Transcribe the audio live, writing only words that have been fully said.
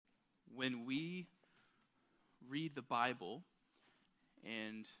when we read the Bible,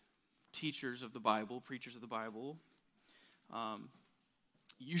 and teachers of the Bible, preachers of the Bible,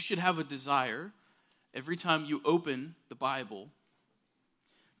 you should have a desire every time you open the Bible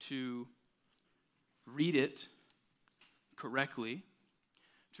to read it correctly,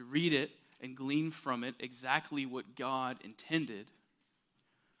 to read it and glean from it exactly what God intended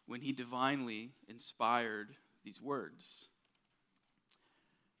when He divinely inspired these words.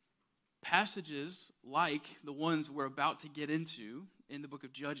 Passages like the ones we're about to get into in the book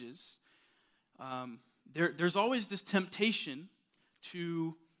of Judges, there's always this temptation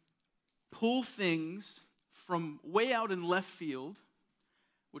to pull things from way out in left field,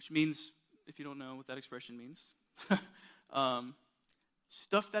 which means, if you don't know what that expression means,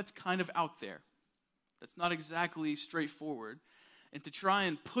 stuff that's kind of out there, that's not exactly straightforward, and to try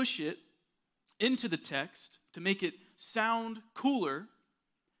and push it into the text to make it sound cooler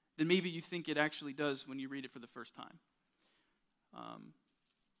than maybe you think it actually does when you read it for the first time.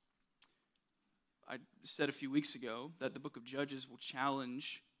 I said a few weeks ago that the book of Judges will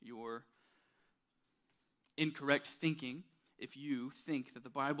challenge your incorrect thinking if you think that the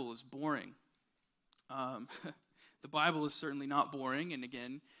Bible is boring. The Bible is certainly not boring, and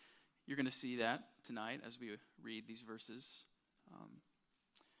again, you're going to see that tonight as we read these verses.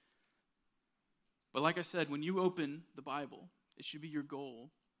 But like I said, when you open the Bible, it should be your goal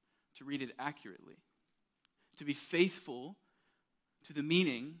to read it accurately, to be faithful to the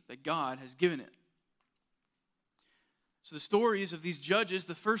meaning that God has given it. So the stories of these judges,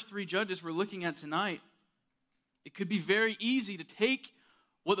 the first three judges we're looking at tonight, it could be very easy to take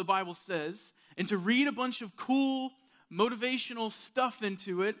what the Bible says and to read a bunch of cool motivational stuff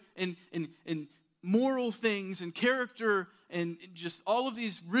into it and moral things and character and just all of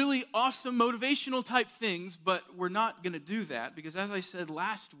these really awesome motivational type things, but we're not going to do that because, as I said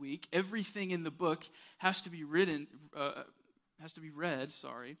last week, everything in the book has to be read,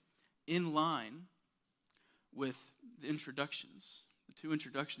 in line with the introductions, the two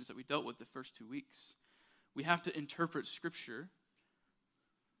introductions that we dealt with the first 2 weeks. We have to interpret Scripture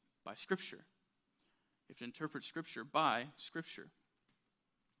by Scripture. You have to interpret Scripture by Scripture.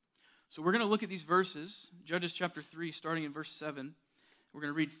 So we're going to look at these verses, Judges chapter 3, starting in verse 7. We're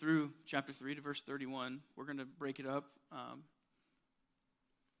going to read through chapter 3 to verse 31. We're going to break it up.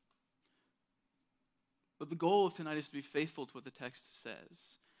 But the goal of tonight is to be faithful to what the text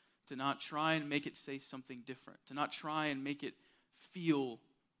says, to not try and make it say something different, to not try and make it feel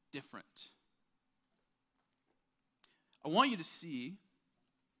different. I want you to see,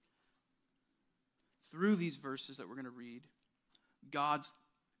 through these verses that we're going to read, God's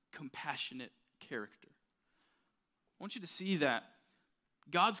compassionate character. I want you to see that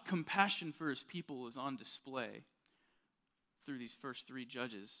God's compassion for His people is on display through these first three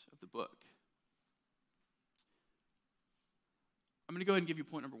judges of the book. I'm going to go ahead and give you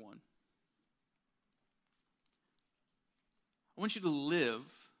point number one. I want you to live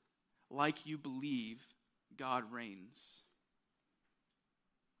like you believe God reigns.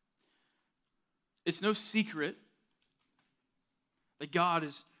 It's no secret that God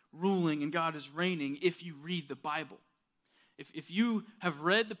is ruling and God is reigning if you read the Bible. If you have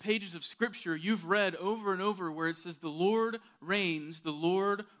read the pages of Scripture, you've read over and over where it says the Lord reigns, the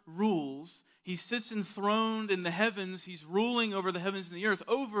Lord rules. He sits enthroned in the heavens. He's ruling over the heavens and the earth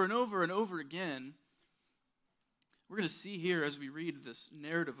over and over and over again. We're going to see here as we read this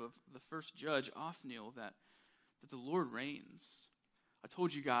narrative of the first judge, Othniel, that the Lord reigns. I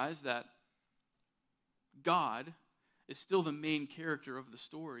told you guys that God is still the main character of the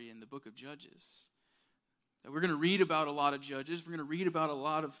story in the book of Judges. That we're going to read about a lot of judges. We're going to read about a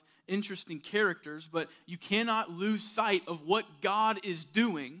lot of interesting characters, but you cannot lose sight of what God is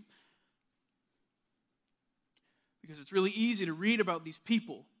doing because it's really easy to read about these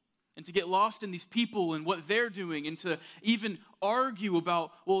people and to get lost in these people and what they're doing and to even argue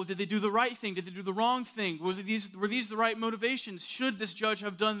about, well, did they do the right thing? Did they do the wrong thing? Were these the right motivations? Should this judge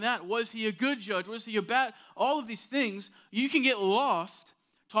have done that? Was he a good judge? Was he a bad? All of these things, you can get lost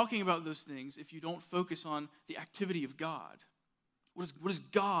talking about those things if you don't focus on the activity of God. What is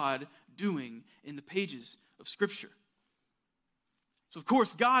God doing in the pages of Scripture? So, of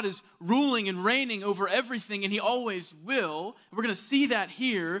course, God is ruling and reigning over everything, and He always will. We're going to see that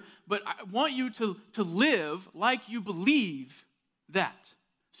here, but I want you to live like you believe that.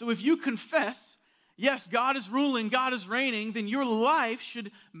 So if you confess, yes, God is ruling, God is reigning, then your life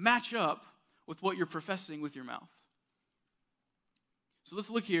should match up with what you're professing with your mouth. So let's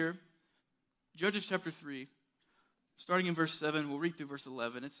look here. Judges chapter 3, starting in verse 7, we'll read through verse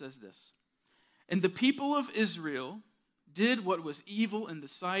 11. It says this: "And the people of Israel did what was evil in the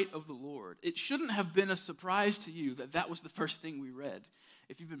sight of the Lord. It shouldn't have been a surprise to you that that was the first thing we read.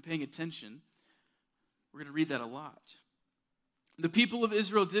 If you've been paying attention, we're going to read that a lot. The people of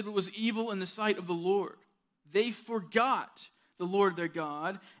Israel did what was evil in the sight of the Lord. They forgot the Lord their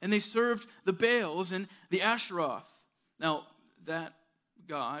God, and they served the Baals and the Asheroth. Now, that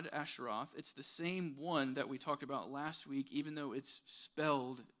God, Asheroth, it's the same one that we talked about last week, even though it's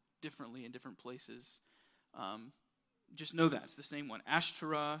spelled differently in different places. Just know that. It's the same one.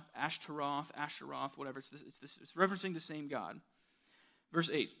 Ashtaroth, Asheroth, whatever. It's referencing the same God. Verse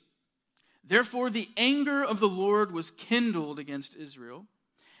 8. Therefore the anger of the Lord was kindled against Israel,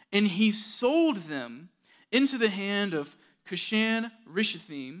 and he sold them into the hand of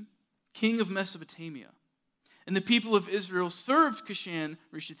Cushan-Rishathaim, king of Mesopotamia. And the people of Israel served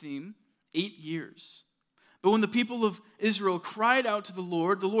Cushan-Rishathaim 8 years. But when the people of Israel cried out to the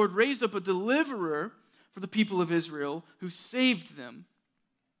Lord raised up a deliverer for the people of Israel who saved them.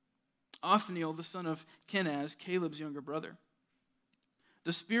 Othniel, the son of Kenaz, Caleb's younger brother.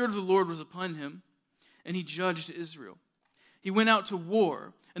 The Spirit of the Lord was upon him, and he judged Israel. He went out to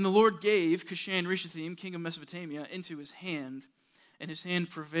war, and the Lord gave Cushan-Rishathaim, king of Mesopotamia, into his hand, and his hand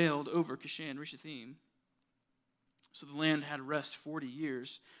prevailed over Cushan-Rishathaim. So the land had rest 40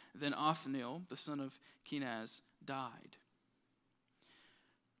 years. Then Othniel, the son of Kenaz, died.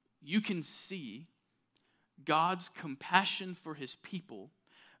 You can see God's compassion for his people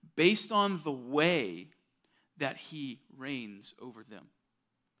based on the way that he reigns over them.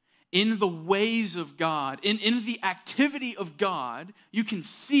 In the ways of God, in the activity of God, you can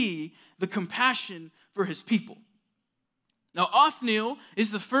see the compassion for his people. Now, Othniel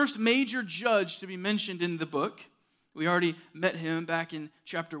is the first major judge to be mentioned in the book. We already met him back in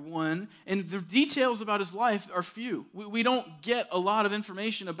chapter 1, and the details about his life are few. We don't get a lot of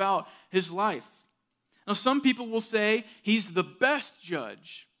information about his life. Now, some people will say he's the best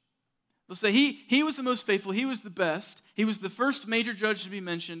judge. They'll say he was the most faithful, he was the best, he was the first major judge to be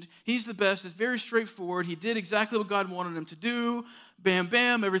mentioned, he's the best, it's very straightforward, he did exactly what God wanted him to do, bam,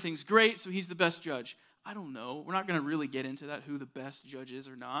 bam, everything's great, so he's the best judge. I don't know, we're not going to really get into that, who the best judge is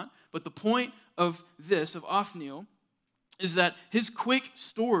or not, but the point of this, of Othniel, is that his quick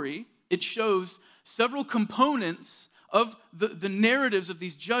story, it shows several components of the narratives of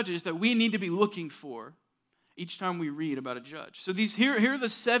these judges that we need to be looking for each time we read about a judge. So here are the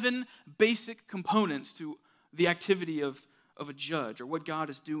 7 basic components to the activity of a judge, or what God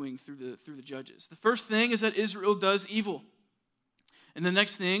is doing through the judges. The first thing is that Israel does evil. And the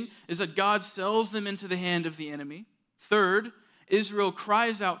next thing is that God sells them into the hand of the enemy. Third, Israel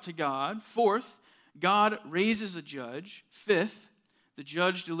cries out to God. Fourth, God raises a judge. Fifth, the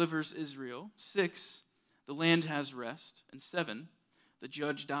judge delivers Israel. 6, the land has rest. And 7, the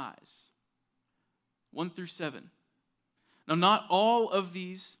judge dies. 1 through 7. Now, not all of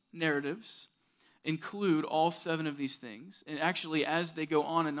these narratives include all 7 of these things. And actually, as they go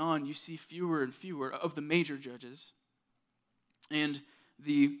on, you see fewer and fewer of the major judges. And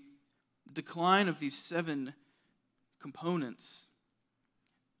the decline of these 7 components,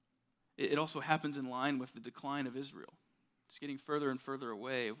 it also happens in line with the decline of Israel. It's getting further and further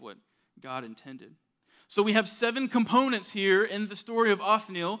away of what God intended. So we have 7 components here in the story of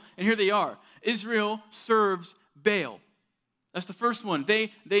Othniel, and here they are. Israel serves Baal. That's the first one.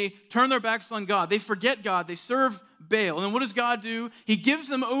 They turn their backs on God. They forget God. They serve Baal. And then what does God do? He gives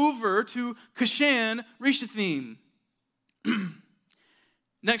them over to Cushan-Rishathaim.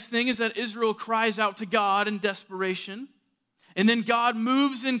 Next thing is that Israel cries out to God in desperation. And then God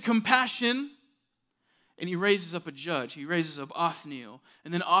moves in compassion, and he raises up a judge. He raises up Othniel.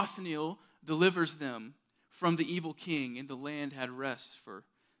 And then Othniel delivers them from the evil king, and the land had rest for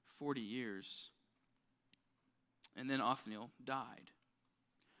 40 years. And then Othniel died.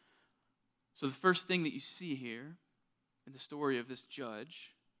 So the first thing that you see here in the story of this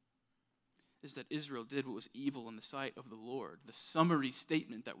judge is that Israel did what was evil in the sight of the Lord. The summary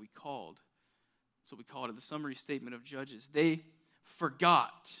statement that we called. That's what we called it, the summary statement of Judges. They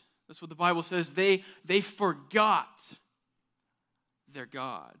forgot. That's what the Bible says. They forgot their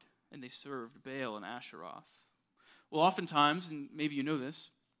God, and they served Baal and Asheroth. Well, oftentimes, and maybe you know this,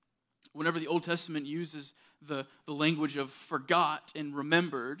 whenever the Old Testament uses the language of forgot and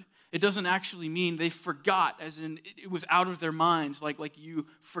remembered, it doesn't actually mean they forgot, as in it was out of their minds, like you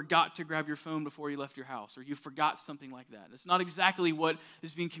forgot to grab your phone before you left your house, or you forgot something like that. It's not exactly what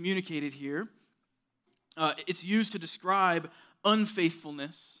is being communicated here. It's used to describe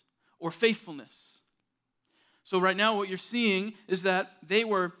unfaithfulness or faithfulness. So right now what you're seeing is that they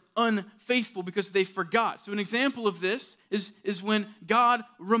were unfaithful because they forgot. So an example of this is when God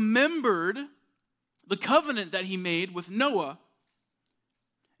remembered the covenant that he made with Noah,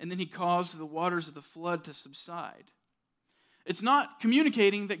 and then he caused the waters of the flood to subside. It's not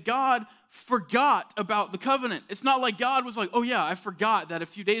communicating that God forgot about the covenant. It's not like God was like, oh yeah, I forgot that a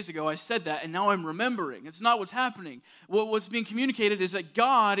few days ago I said that and now I'm remembering. It's not what's happening. What's being communicated is that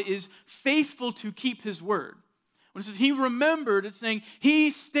God is faithful to keep his word. When it says he remembered, it's saying he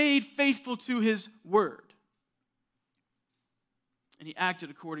stayed faithful to his word. And he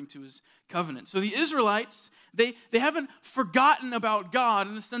acted according to his covenant. So the Israelites, they haven't forgotten about God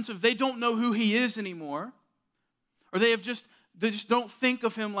in the sense of they don't know who he is anymore. Or they just don't think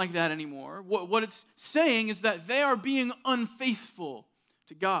of him like that anymore. What it's saying is that they are being unfaithful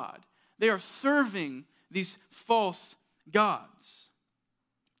to God. They are serving these false gods.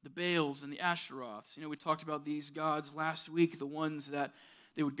 The Baals and the Asheroths. We talked about these gods last week, the ones that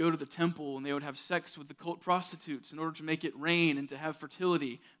they would go to the temple and they would have sex with the cult prostitutes in order to make it rain and to have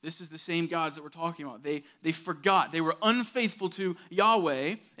fertility. This is the same gods that we're talking about. They forgot. They were unfaithful to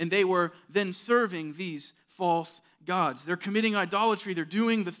Yahweh, and they were then serving these false gods. They're committing idolatry. They're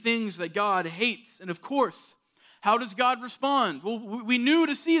doing the things that God hates. And of course, how does God respond? Well, we knew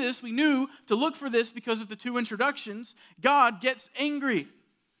to see this. We knew to look for this because of the two introductions. God gets angry.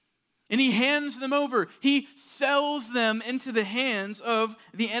 And he hands them over. He sells them into the hands of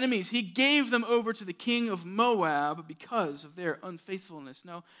the enemies. He gave them over to the king of Moab because of their unfaithfulness.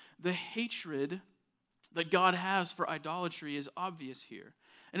 Now, the hatred that God has for idolatry is obvious here.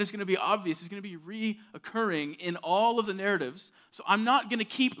 And it's going to be obvious. It's going to be reoccurring in all of the narratives. So I'm not going to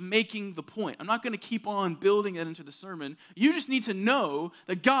keep making the point. I'm not going to keep on building it into the sermon. You just need to know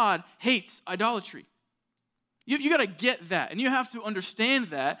that God hates idolatry. You got to get that, and you have to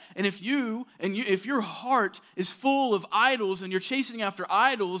understand that. And if your heart is full of idols and you're chasing after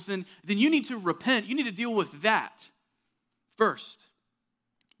idols, then you need to repent. You need to deal with that first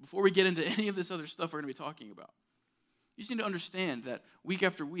before we get into any of this other stuff we're going to be talking about. You just need to understand that week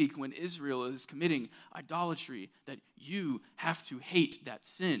after week, when Israel is committing idolatry, that you have to hate that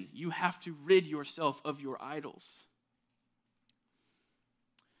sin. You have to rid yourself of your idols.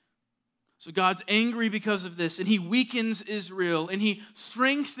 So God's angry because of this, and he weakens Israel, and he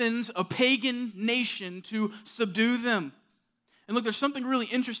strengthens a pagan nation to subdue them. And look, there's something really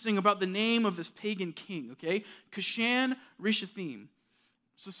interesting about the name of this pagan king, okay? Cushan-Rishathaim.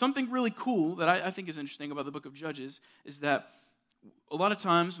 So something really cool that I think is interesting about the book of Judges is that a lot of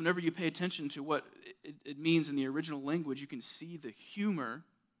times, whenever you pay attention to what it means in the original language, you can see the humor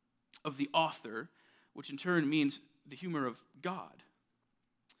of the author, which in turn means the humor of God.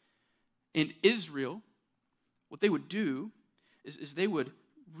 In Israel, what they would do is they would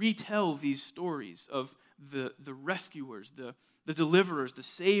retell these stories of the rescuers, the deliverers, the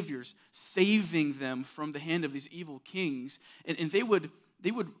saviors, saving them from the hand of these evil kings. And they would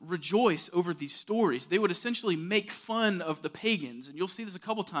rejoice over these stories. They would essentially make fun of the pagans. And you'll see this a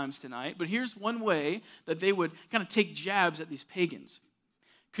couple times tonight. But here's one way that they would kind of take jabs at these pagans.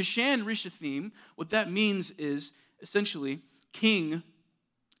 Cushan-Rishathaim, what that means is essentially king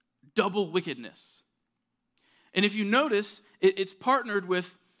double wickedness. And if you notice, it's partnered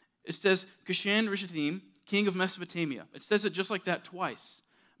with, it says Cushan-Rishathaim, king of Mesopotamia. It says it just like that twice.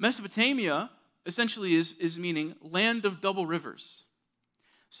 Mesopotamia essentially is meaning land of double rivers.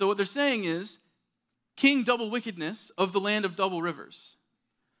 So what they're saying is king double wickedness of the land of double rivers.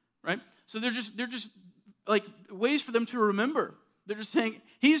 Right? So they're just like ways for them to remember. They're just saying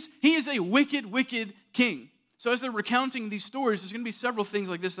he is a wicked, wicked king. So as they're recounting these stories, there's going to be several things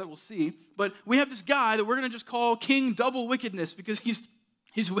like this that we'll see. But we have this guy that we're going to just call King Double Wickedness because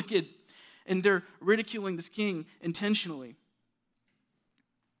he's wicked. And they're ridiculing this king intentionally.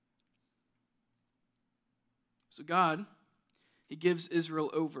 So God, he gives Israel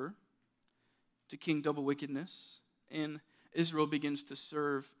over to King Double Wickedness. And Israel begins to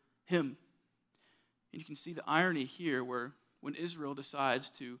serve him. And you can see the irony here where when Israel decides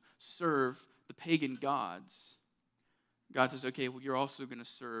to serve the pagan gods, God says, okay, well, you're also going to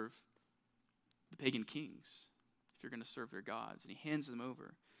serve the pagan kings if you're going to serve their gods. And he hands them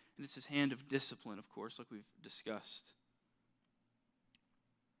over. And it's his hand of discipline, of course, like we've discussed.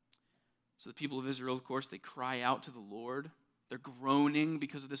 So the people of Israel, of course, they cry out to the Lord. They're groaning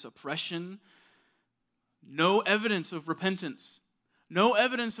because of this oppression. No evidence of repentance. No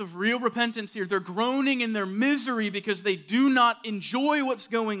evidence of real repentance here. They're groaning in their misery because they do not enjoy what's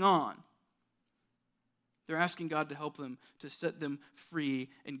going on. They're asking God to help them, to set them free.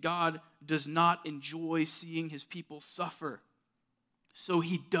 And God does not enjoy seeing his people suffer. So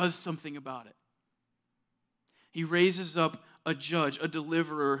he does something about it. He raises up a judge, a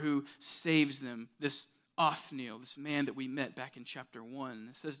deliverer who saves them. This Othniel, this man that we met back in chapter 1.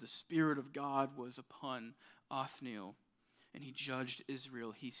 It says the Spirit of God was upon Othniel, and he judged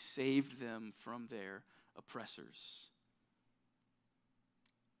Israel. He saved them from their oppressors.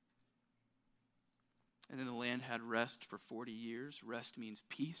 And then the land had rest for 40 years. Rest means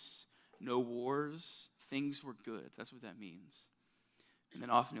peace, no wars. Things were good. That's what that means. And then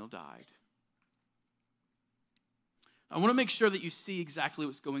Othniel died. I want to make sure that you see exactly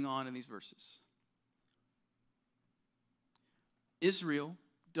what's going on in these verses. Israel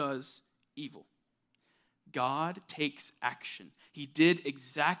does evil. God takes action. He did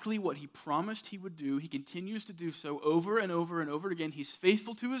exactly what he promised he would do. He continues to do so over and over and over again. He's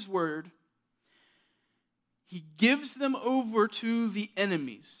faithful to his word. He gives them over to the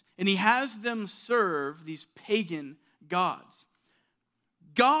enemies, and he has them serve these pagan gods.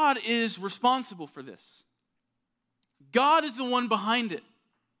 God is responsible for this. God is the one behind it.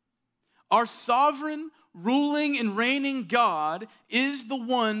 Our sovereign, ruling, and reigning God is the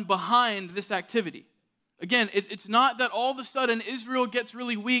one behind this activity. Again, it's not that all of a sudden Israel gets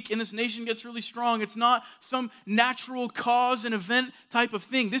really weak and this nation gets really strong. It's not some natural cause and event type of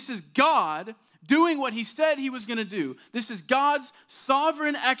thing. This is God doing what he said he was going to do. This is God's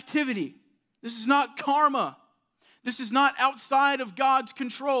sovereign activity. This is not karma. This is not outside of God's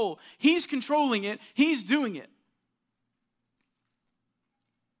control. He's controlling it. He's doing it.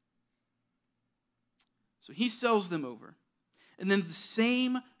 So he sells them over. And then the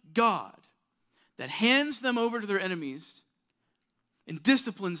same God that hands them over to their enemies and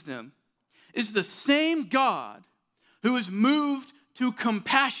disciplines them is the same God who is moved to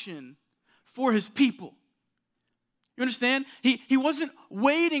compassion for his people. You understand? He wasn't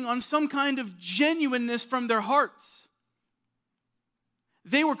waiting on some kind of genuineness from their hearts.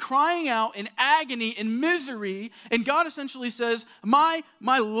 They were crying out in agony and misery, and God essentially says, my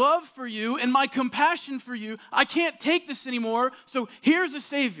love for you and my compassion for you, I can't take this anymore, so here's a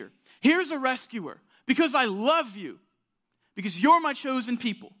Savior. Here's a rescuer, because I love you, because you're my chosen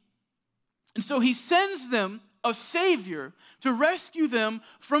people. And so he sends them a Savior to rescue them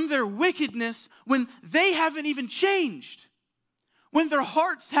from their wickedness when they haven't even changed, when their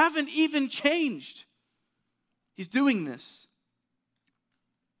hearts haven't even changed. He's doing this.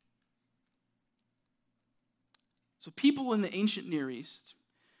 So people in the ancient Near East,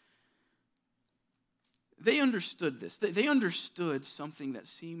 they understood this. They understood something that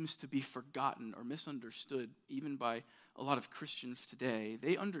seems to be forgotten or misunderstood even by a lot of Christians today.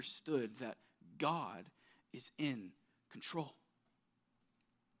 They understood that God is in control.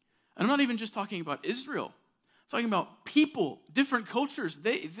 And I'm not even just talking about Israel. I'm talking about people, different cultures.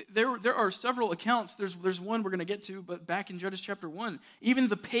 There are several accounts. There's one we're going to get to, but back in Judges chapter 1, even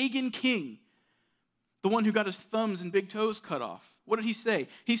the pagan king, the one who got his thumbs and big toes cut off, what did he say?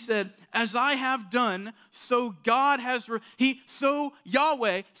 He said, as I have done, so God of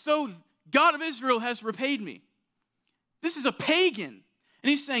Israel has repaid me. This is a pagan. And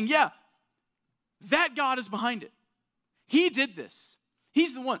he's saying, yeah, that God is behind it. He did this.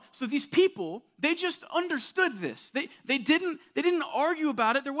 He's the one. So these people, they just understood this. They didn't argue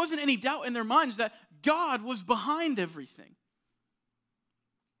about it. There wasn't any doubt in their minds that God was behind everything.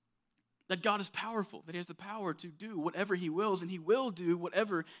 That God is powerful, that he has the power to do whatever he wills, and he will do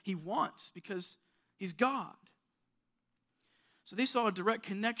whatever he wants because he's God. So they saw a direct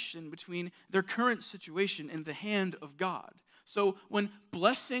connection between their current situation and the hand of God. So when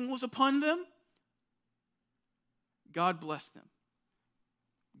blessing was upon them, God blessed them.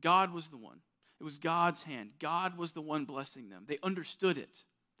 God was the one. It was God's hand. God was the one blessing them. They understood it,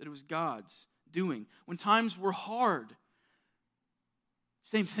 that it was God's doing. When times were hard,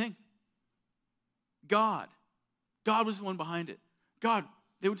 same thing. God was the one behind it. God,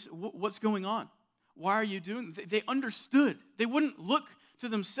 they would say, what's going on? Why are you doing this? They understood. They wouldn't look to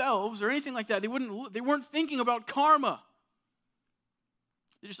themselves or anything like that. They weren't thinking about karma.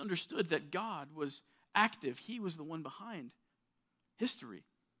 They just understood that God was active. He was the one behind history.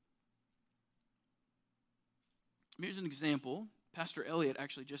 Here's an example. Pastor Elliott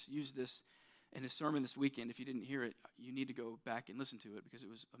actually just used this in his sermon this weekend. If you didn't hear it, you need to go back and listen to it because it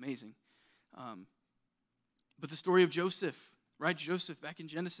was amazing. But the story of Joseph, right? Joseph, back in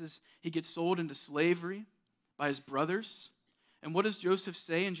Genesis, he gets sold into slavery by his brothers. And what does Joseph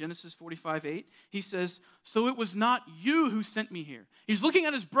say in Genesis 45:8? He says, so it was not you who sent me here. He's looking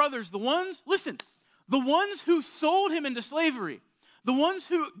at his brothers, the ones who sold him into slavery, the ones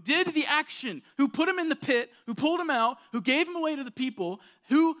who did the action, who put him in the pit, who pulled him out, who gave him away to the people,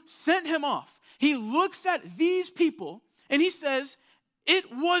 who sent him off. He looks at these people and he says, it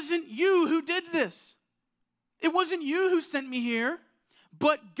wasn't you who did this. It wasn't you who sent me here,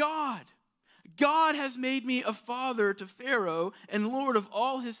 but God. God has made me a father to Pharaoh and lord of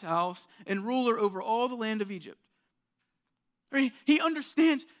all his house and ruler over all the land of Egypt. Right? He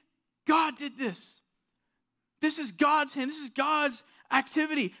understands God did this. This is God's hand. This is God's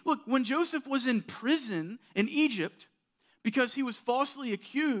activity. Look, when Joseph was in prison in Egypt because he was falsely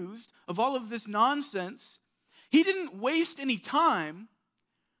accused of all of this nonsense, he didn't waste any time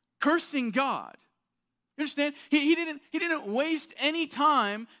cursing God. You understand? He didn't waste any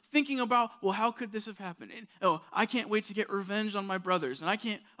time thinking about, well, how could this have happened? And, oh, I can't wait to get revenge on my brothers,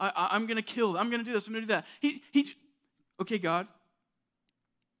 and I'm going to kill them. I'm going to do this. I'm going to do that. Okay, God,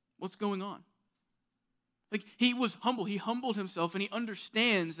 what's going on? Like, he was humble. He humbled himself, and he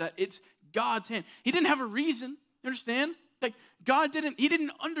understands that it's God's hand. He didn't have a reason. You understand? Like, he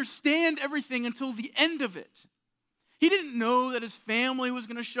didn't understand everything until the end of it. He didn't know that his family was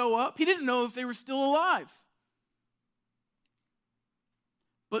going to show up. He didn't know if they were still alive.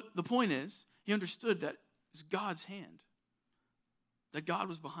 But the point is, he understood that it's God's hand, that God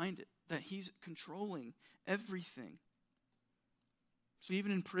was behind it, that he's controlling everything. So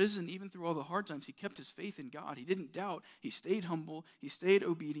even in prison, even through all the hard times, he kept his faith in God. He didn't doubt. He stayed humble. He stayed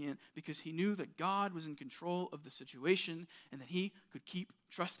obedient because he knew that God was in control of the situation and that he could keep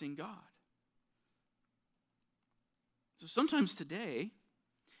trusting God. So sometimes today,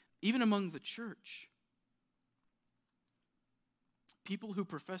 even among the church, people who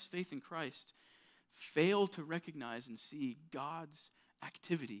profess faith in Christ fail to recognize and see God's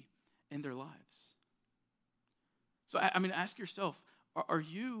activity in their lives. So, ask yourself, are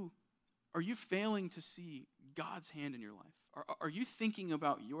you failing to see God's hand in your life? Are you thinking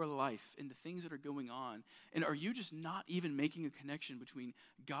about your life and the things that are going on, and are you just not even making a connection between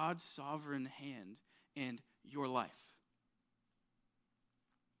God's sovereign hand and your life?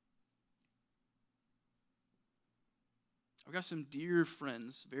 I've got some dear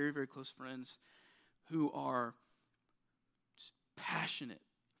friends, very, very close friends, who are passionate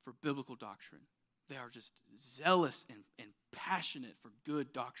for biblical doctrine. They are just zealous and passionate for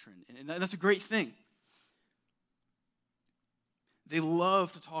good doctrine. And that's a great thing. They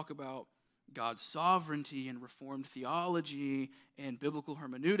love to talk about God's sovereignty and Reformed theology and biblical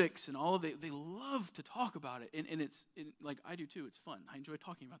hermeneutics and all of it. They love to talk about it. And it's like I do too. It's fun. I enjoy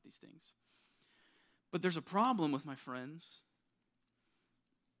talking about these things. But there's a problem with my friends.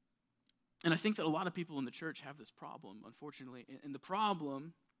 And I think that a lot of people in the church have this problem, unfortunately. And the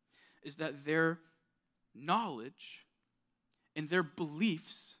problem is that their knowledge and their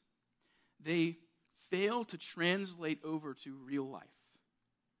beliefs, they fail to translate over to real life.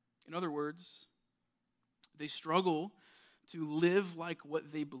 In other words, they struggle to live like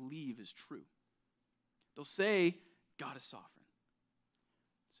what they believe is true. They'll say, God is sovereign.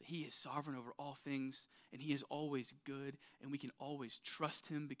 So he is sovereign over all things, and he is always good, and we can always trust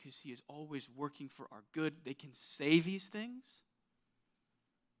him because he is always working for our good. They can say these things.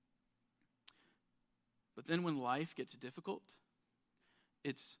 But then when life gets difficult,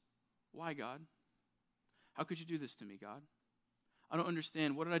 it's, why, God? How could you do this to me, God? I don't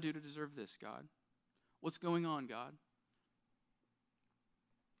understand. What did I do to deserve this, God? What's going on, God?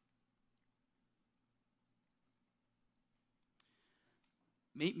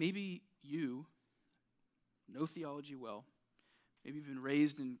 Maybe you know theology well. Maybe you've been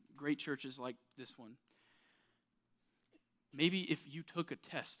raised in great churches like this one. Maybe if you took a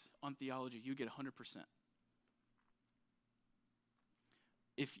test on theology, you'd get 100%.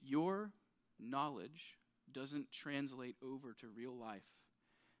 If your knowledge doesn't translate over to real life,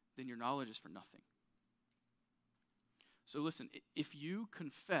 then your knowledge is for nothing. So listen, if you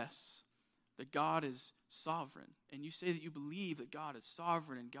confess that God is sovereign, and you say that you believe that God is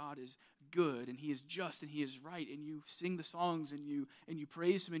sovereign and God is good and he is just and he is right, and you sing the songs and you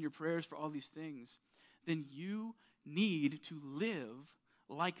praise him in your prayers for all these things, then you need to live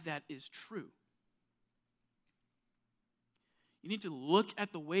like that is true. You need to look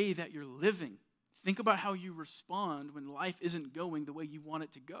at the way that you're living. Think about how you respond when life isn't going the way you want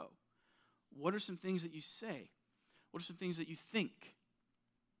it to go. What are some things that you say? What are some things that you think?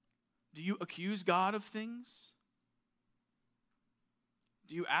 Do you accuse God of things?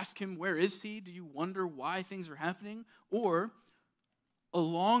 Do you ask him, where is he? Do you wonder why things are happening? Or,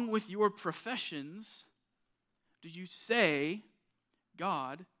 along with your professions, do you say,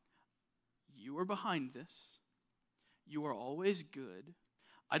 God, you are behind this. You are always good.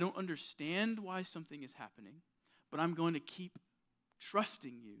 I don't understand why something is happening, but I'm going to keep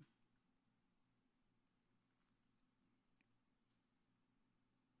trusting you.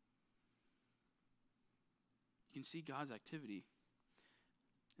 You can see God's activity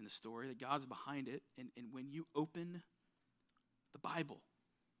in the story, that God's behind it. And when you open the Bible,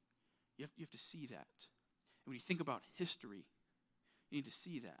 You have to see that. And when you think about history, you need to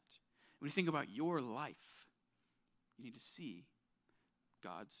see that. When you think about your life, you need to see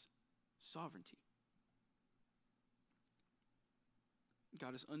God's sovereignty.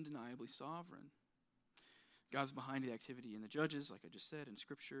 God is undeniably sovereign. God's behind the activity in the judges, like I just said, in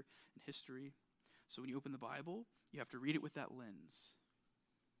Scripture, in history. So when you open the Bible, you have to read it with that lens.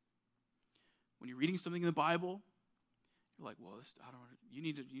 When you're reading something in the Bible, you're like, well, you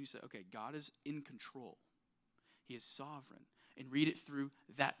need to say, okay, God is in control. He is sovereign. And read it through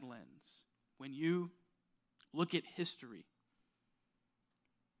that lens. When you look at history,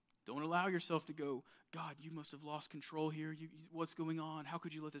 don't allow yourself to go, God, you must have lost control here. What's going on? How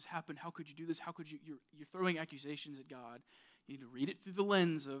could you let this happen? How could you do this? How could you're throwing accusations at God. You need to read it through the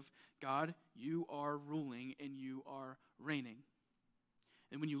lens of, God, you are ruling and you are reigning.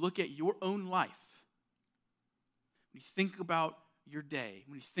 And when you look at your own life, when you think about your day,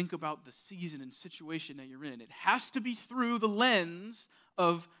 when you think about the season and situation that you're in, it has to be through the lens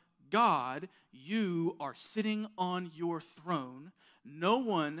of God. You are sitting on your throne. No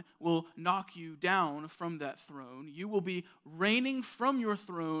one will knock you down from that throne. You will be reigning from your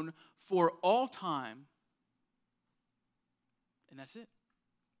throne for all time. And that's it.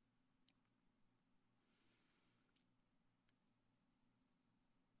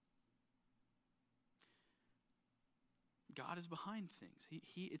 God is behind things.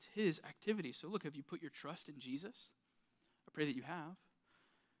 It's His activity. So look, have you put your trust in Jesus? I pray that you have.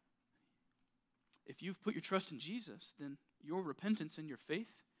 If you've put your trust in Jesus, then your repentance and your faith,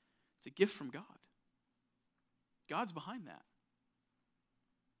 it's a gift from God. God's behind that.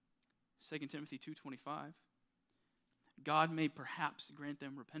 2 Timothy 2:25. God may perhaps grant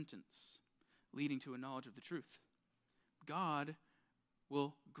them repentance, leading to a knowledge of the truth. God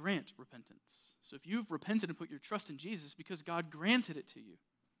will grant repentance. So if you've repented and put your trust in Jesus, because God granted it to you.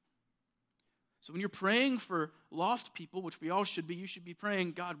 So when you're praying for lost people, which we all should be, you should be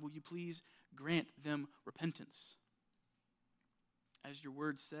praying, God, will you please grant them repentance? As your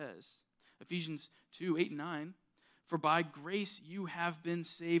word says, Ephesians 2:8-9, for by grace you have been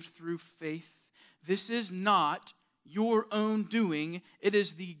saved through faith. This is not your own doing. It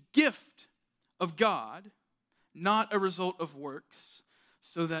is the gift of God, not a result of works,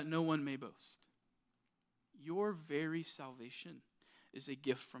 so that no one may boast. Your very salvation is a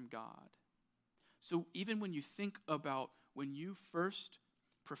gift from God. So even when you think about when you first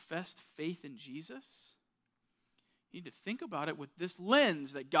professed faith in Jesus, you need to think about it with this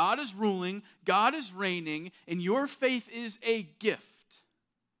lens that God is ruling, God is reigning, and your faith is a gift,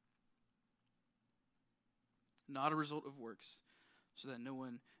 not a result of works, so that no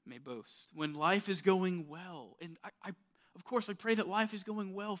one may boast. When life is going well, and of course I pray that life is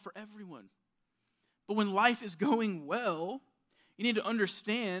going well for everyone, but when life is going well, you need to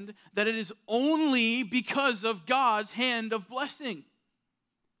understand that it is only because of God's hand of blessing.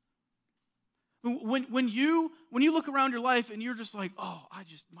 When you look around your life and you're just like, oh,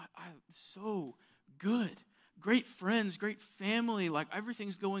 so good. Great friends, great family, like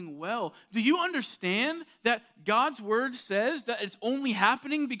everything's going well. Do you understand that God's word says that it's only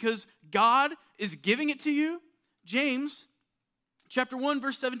happening because God is giving it to you? James chapter 1,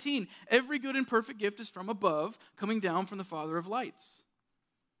 verse 17, every good and perfect gift is from above, coming down from the Father of lights.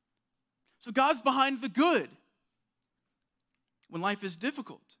 So God's behind the good. When life is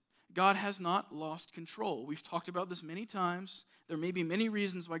difficult, God has not lost control. We've talked about this many times. There may be many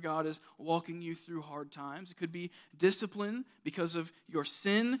reasons why God is walking you through hard times. It could be discipline because of your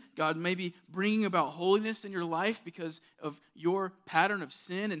sin. God may be bringing about holiness in your life because of your pattern of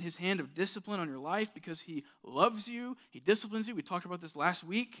sin and His hand of discipline on your life because He loves you. He disciplines you. We talked about this last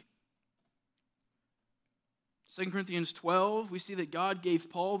week. 2 Corinthians 12, we see that God gave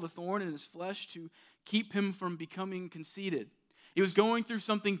Paul the thorn in his flesh to keep him from becoming conceited. He was going through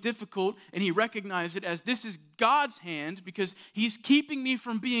something difficult, and he recognized it as this is God's hand because He's keeping me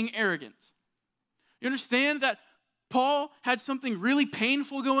from being arrogant. You understand that Paul had something really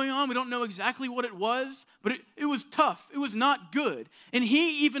painful going on? We don't know exactly what it was, but it was tough. It was not good. And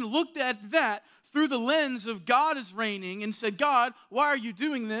he even looked at that through the lens of God is reigning and said, God, why are you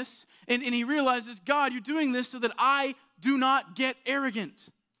doing this? And he realizes, God, you're doing this so that I do not get arrogant.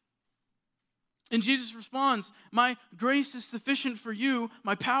 And Jesus responds, my grace is sufficient for you.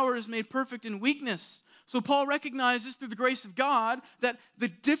 My power is made perfect in weakness. So Paul recognizes through the grace of God that the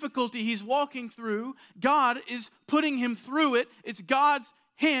difficulty he's walking through, God is putting him through it. It's God's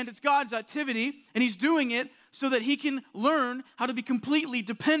hand, it's God's activity, and he's doing it so that he can learn how to be completely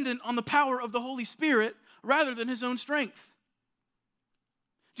dependent on the power of the Holy Spirit rather than his own strength.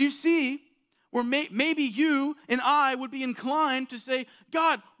 Do you see Or maybe you and I would be inclined to say,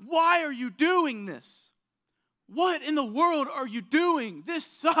 God, why are you doing this? What in the world are you doing? This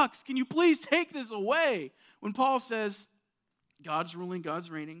sucks. Can you please take this away? When Paul says, God's ruling,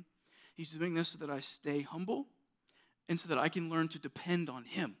 God's reigning, he's doing this so that I stay humble and so that I can learn to depend on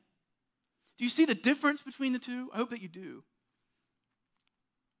him. Do you see the difference between the two? I hope that you do.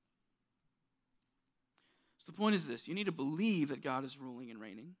 So the point is this. You need to believe that God is ruling and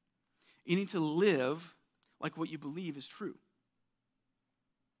reigning. You need to live like what you believe is true.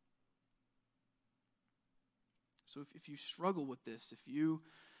 So if you struggle with this, if you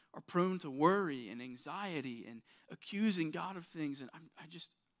are prone to worry and anxiety and accusing God of things, and I'm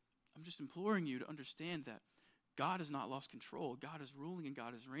just imploring you to understand that God has not lost control. God is ruling and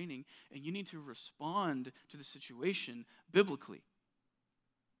God is reigning, and you need to respond to the situation biblically.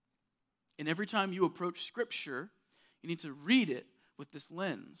 And every time you approach Scripture, you need to read it with this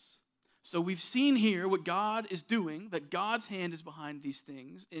lens. So we've seen here what God is doing, that God's hand is behind these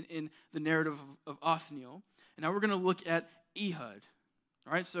things in the narrative of Othniel. And now we're going to look at Ehud.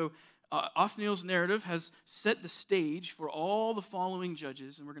 All right, so Othniel's narrative has set the stage for all the following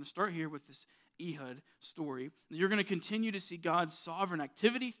judges, and we're going to start here with this Ehud story. You're going to continue to see God's sovereign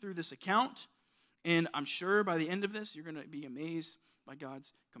activity through this account, and I'm sure by the end of this, you're going to be amazed by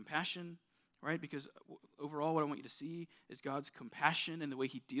God's compassion, right? Because overall, what I want you to see is God's compassion and the way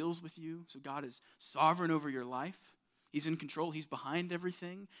he deals with you. So God is sovereign over your life. He's in control. He's behind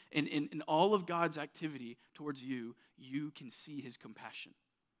everything. And in all of God's activity towards you, you can see his compassion.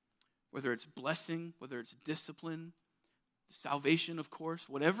 Whether it's blessing, whether it's discipline, salvation, of course,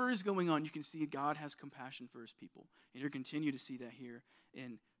 whatever is going on, you can see God has compassion for his people. And you'll continue to see that here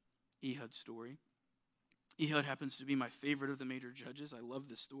in Ehud's story. Ehud happens to be my favorite of the major judges. I love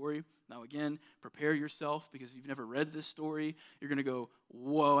this story. Now again, prepare yourself, because if you've never read this story, you're going to go,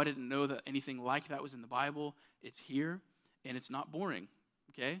 whoa, I didn't know that anything like that was in the Bible. It's here, and it's not boring,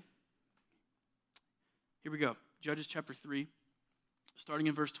 okay? Here we go. Judges chapter 3, starting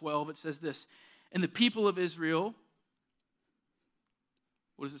in verse 12, it says this, and the people of Israel,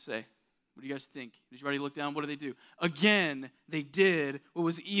 what does it say? What do you guys think? Did you already look down? What do they do? Again, they did what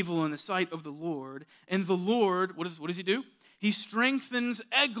was evil in the sight of the Lord. And the Lord, what does he do? He strengthens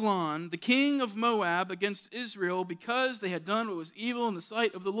Eglon, the king of Moab, against Israel because they had done what was evil in the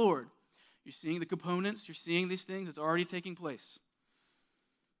sight of the Lord. You're seeing the components. You're seeing these things. It's already taking place.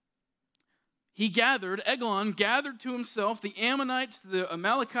 Eglon gathered to himself the Ammonites, the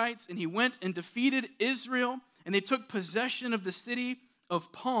Amalekites, and he went and defeated Israel. And they took possession of the city of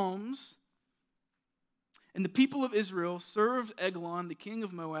palms. And the people of Israel served Eglon, the king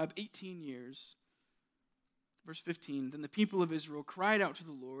of Moab, 18 years. Verse 15, then the people of Israel cried out to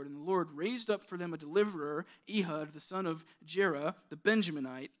the Lord, and the Lord raised up for them a deliverer, Ehud, the son of Jerah, the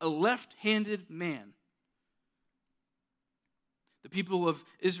Benjaminite, a left-handed man. The people of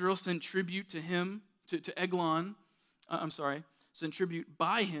Israel sent tribute to him, to Eglon, sent tribute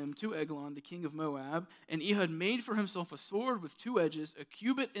by him to Eglon, the king of Moab, and Ehud made for himself a sword with two edges, a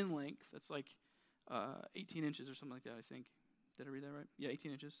cubit in length, that's like 18 inches or something like that, I think. Did I read that right? Yeah,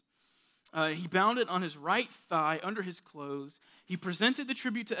 18 inches. He bound it on his right thigh under his clothes. He presented the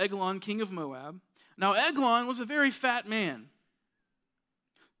tribute to Eglon, king of Moab. Now, Eglon was a very fat man.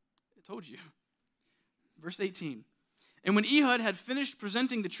 I told you. Verse 18. And when Ehud had finished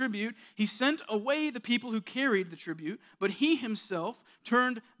presenting the tribute, he sent away the people who carried the tribute, but he himself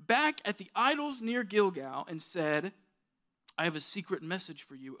turned back at the idols near Gilgal and said, I have a secret message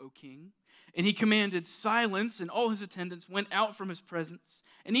for you, O king. And he commanded silence, and all his attendants went out from his presence.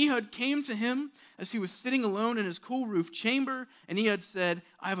 And Ehud came to him as he was sitting alone in his cool roof chamber, and Ehud said,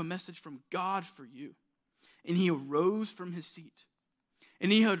 I have a message from God for you. And he arose from his seat.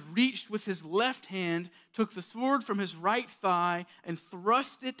 And Ehud reached with his left hand, took the sword from his right thigh, and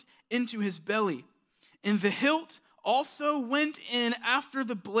thrust it into his belly. And the hilt also went in after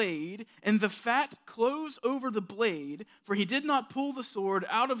the blade, and the fat closed over the blade, for he did not pull the sword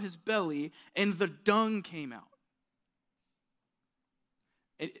out of his belly, and the dung came out.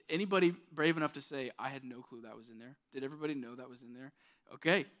 Anybody brave enough to say, I had no clue that was in there? Did everybody know that was in there?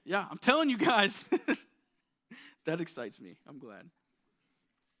 Okay, yeah, I'm telling you guys. That excites me. I'm glad.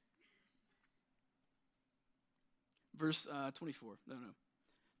 Verse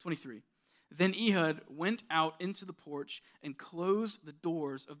 23. Then Ehud went out into the porch and closed the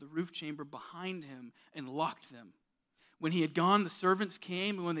doors of the roof chamber behind him and locked them. When he had gone, the servants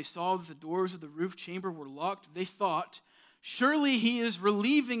came, and when they saw that the doors of the roof chamber were locked, they thought, surely he is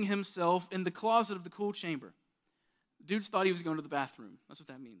relieving himself in the closet of the cool chamber. The dudes thought he was going to the bathroom. That's what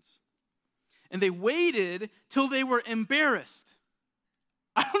that means. And they waited till they were embarrassed.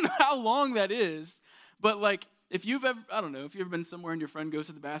 I don't know how long that is, but like, if you've ever, I don't know, if you've ever been somewhere and your friend goes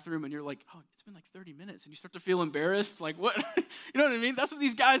to the bathroom and you're like, oh, it's been like 30 minutes, and you start to feel embarrassed, like, what? You know what I mean? That's what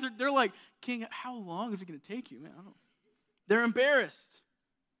these guys are, they're like, King, how long is it going to take you? Man, I don't know. They're embarrassed.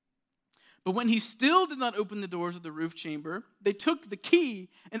 But when he still did not open the doors of the roof chamber, they took the key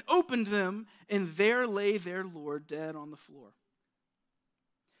and opened them, and there lay their Lord dead on the floor.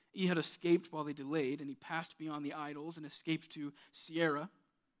 Ehud escaped while they delayed, and he passed beyond the idols and escaped to Sierra.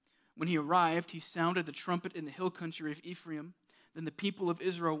 When he arrived, he sounded the trumpet in the hill country of Ephraim. Then the people of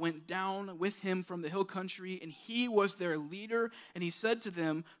Israel went down with him from the hill country, and he was their leader. And he said to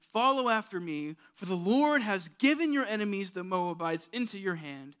them, follow after me, for the Lord has given your enemies, the Moabites, into your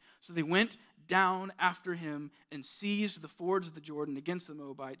hand. So they went down after him and seized the fords of the Jordan against the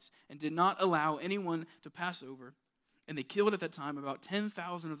Moabites and did not allow anyone to pass over. And they killed at that time about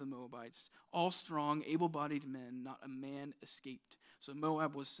 10,000 of the Moabites, all strong, able-bodied men. Not a man escaped. So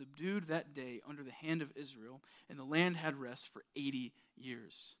Moab was subdued that day under the hand of Israel, and the land had rest for 80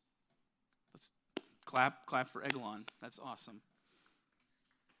 years. Let's clap for Eglon. That's awesome.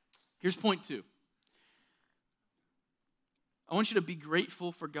 Here's point 2. I want you to be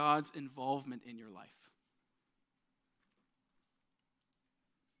grateful for God's involvement in your life.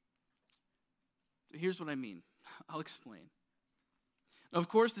 Here's what I mean. I'll explain. Now, of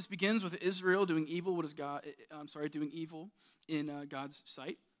course, this begins with Israel doing evil. Doing evil in God's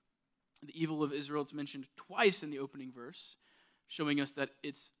sight. The evil of Israel, it's mentioned twice in the opening verse, showing us that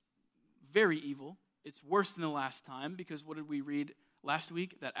it's very evil. It's worse than the last time, because what did we read last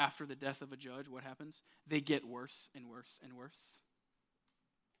week? That after the death of a judge, what happens? They get worse and worse and worse.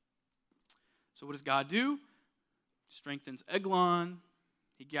 So what does God do? Strengthens Eglon.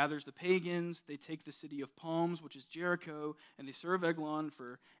 He gathers the pagans. They take the city of palms, which is Jericho, and they serve Eglon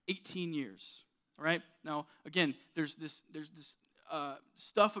for 18 years. All right? Now, again, there's this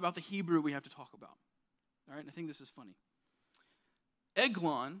stuff about the Hebrew we have to talk about. All right? And I think this is funny.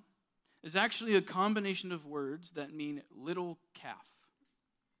 Eglon is actually a combination of words that mean little calf.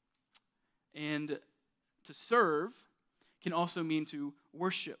 And to serve can also mean to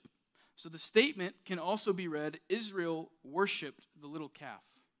worship. So the statement can also be read, Israel worshipped the little calf.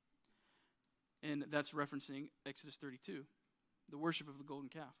 And that's referencing Exodus 32, the worship of the golden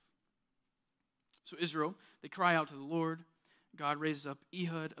calf. So Israel, they cry out to the Lord. God raises up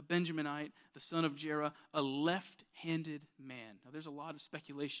Ehud, a Benjaminite, the son of Jerah, a left-handed man. Now, there's a lot of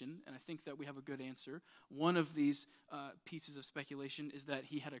speculation, and I think that we have a good answer. One of these pieces of speculation is that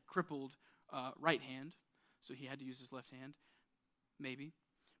he had a crippled right hand, so he had to use his left hand, maybe.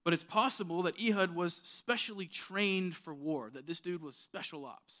 But it's possible that Ehud was specially trained for war, that this dude was special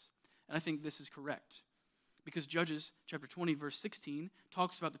ops. And I think this is correct. Because Judges chapter 20, verse 16,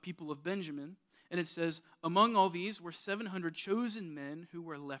 talks about the people of Benjamin, and it says, among all these were 700 chosen men who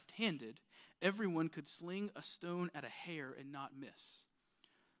were left-handed. Everyone could sling a stone at a hair and not miss.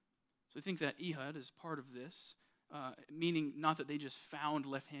 So I think that Ehud is part of this, meaning not that they just found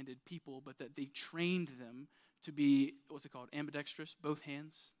left-handed people, but that they trained them to be, ambidextrous, both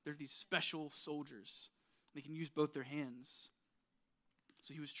hands. They're these special soldiers. They can use both their hands.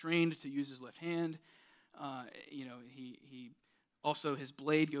 So he was trained to use his left hand. He also, his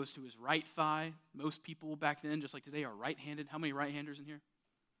blade goes to his right thigh. Most people back then, just like today, are right-handed. How many right-handers in here?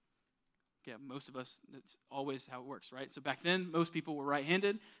 Yeah, most of us, that's always how it works, right? So back then, most people were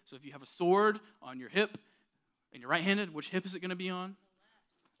right-handed. So if you have a sword on your hip and you're right-handed, which hip is it going to be on?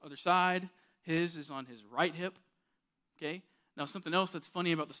 Other side. His is on his right hip. Okay? Now, something else that's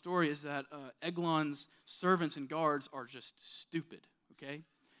funny about the story is that Eglon's servants and guards are just stupid. Okay?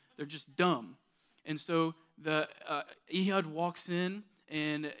 They're just dumb. And so the Ehud walks in,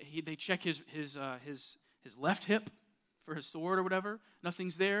 and they check his left hip for his sword or whatever.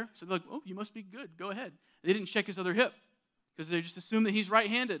 Nothing's there. So they're like, oh, you must be good. Go ahead. They didn't check his other hip because they just assume that he's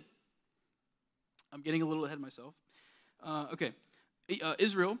right-handed. I'm getting a little ahead of myself.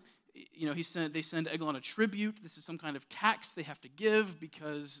 Israel, they send Eglon a tribute. This is some kind of tax they have to give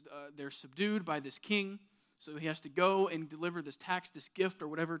because they're subdued by this king. So he has to go and deliver this tax, this gift or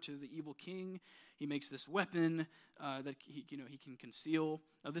whatever to the evil king. He makes this weapon that he can conceal.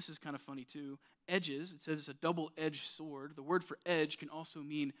 Now this is kind of funny too. Edges, it says it's a double-edged sword. The word for edge can also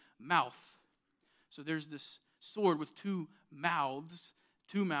mean mouth. So there's this sword with two mouths.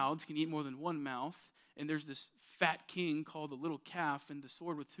 Two mouths can eat more than one mouth. And there's this fat king called the little calf, and the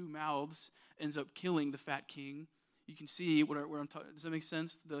sword with two mouths ends up killing the fat king. You can see where I'm talking. Does that make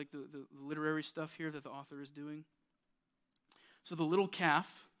sense? The literary stuff here that the author is doing. So the little calf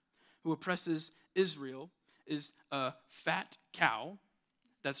who oppresses Israel is a fat cow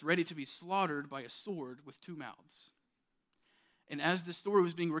that's ready to be slaughtered by a sword with two mouths. And as the story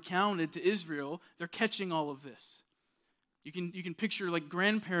was being recounted to Israel, they're catching all of this. You can picture like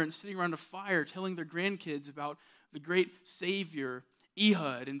grandparents sitting around a fire telling their grandkids about the great Savior,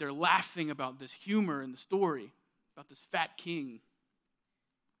 Ehud, and they're laughing about this humor in the story, about this fat king.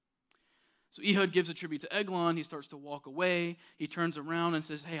 So Ehud gives a tribute to Eglon. He starts to walk away. He turns around and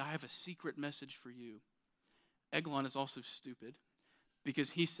says, hey, I have a secret message for you. Eglon is also stupid because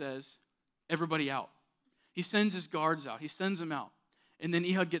he says, everybody out. He sends his guards out. He sends them out. And then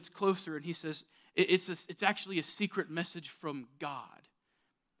Ehud gets closer and he says, it's actually a secret message from God.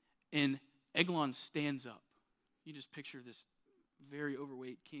 And Eglon stands up. You just picture this very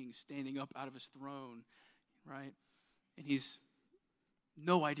overweight king standing up out of his throne, right? And he's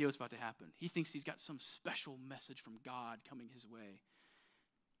no idea what's about to happen. He thinks he's got some special message from God coming his way.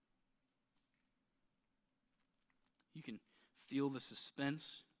 You can feel the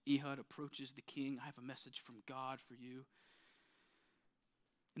suspense. Ehud approaches the king. I have a message from God for you.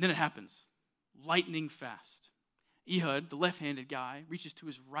 And then it happens. Lightning fast. Ehud, the left-handed guy, reaches to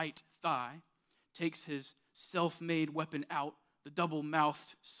his right thigh, takes his self-made weapon out, the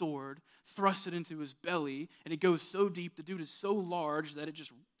double-mouthed sword, thrusts it into his belly, and it goes so deep, the dude is so large that it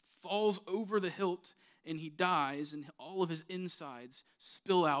just falls over the hilt, and he dies, and all of his insides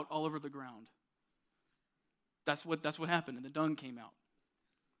spill out all over the ground. That's what happened, and the dung came out.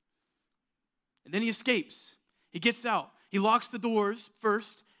 And then he escapes. He gets out. He locks the doors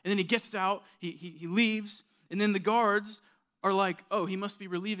first, and then he gets out. He leaves, and then the guards are like, oh, he must be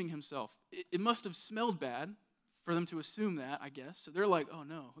relieving himself. It must have smelled bad for them to assume that, I guess. So they're like, oh,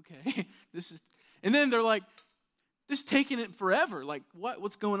 no, okay. And then they're like, this taking it forever. Like,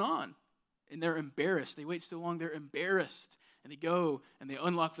 what's going on? And they're embarrassed. They wait so long, they're embarrassed. And they go, and they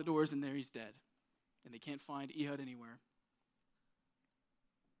unlock the doors, and there he's dead. And they can't find Ehud anywhere.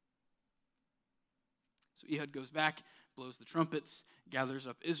 So Ehud goes back, blows the trumpets, gathers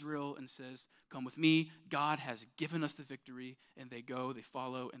up Israel, and says, come with me. God has given us the victory. And they go, they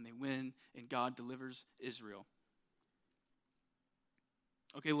follow, and they win, and God delivers Israel.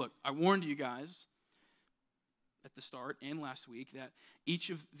 Okay, look, I warned you guys at the start and last week that each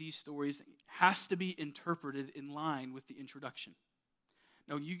of these stories has to be interpreted in line with the introduction.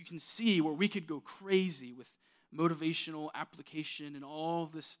 Now, you can see where we could go crazy with motivational application and all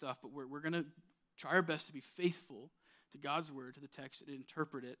this stuff, but we're going to try our best to be faithful to God's word, to the text, and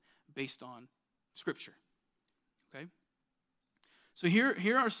interpret it based on Scripture. Okay? So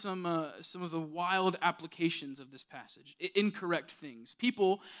here are some of the wild applications of this passage, incorrect things.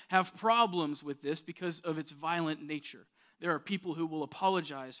 People have problems with this because of its violent nature. There are people who will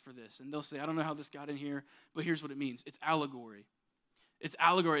apologize for this, and they'll say, I don't know how this got in here, but here's what it means. It's allegory. It's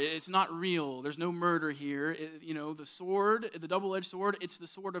allegory. It's not real. There's no murder here. The sword, the double-edged sword, it's the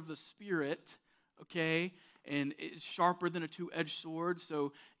sword of the Spirit, okay? And it's sharper than a two-edged sword.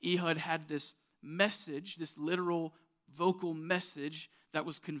 So Ehud had this message, this literal vocal message that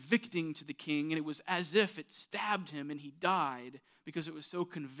was convicting to the king, and it was as if it stabbed him and he died because it was so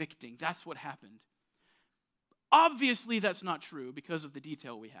convicting. That's what happened. Obviously, that's not true because of the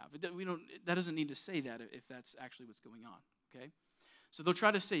detail we have. That doesn't need to say that if that's actually what's going on, okay? So they'll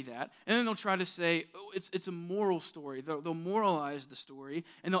try to say that, and then they'll try to say, oh, it's a moral story. They'll moralize the story,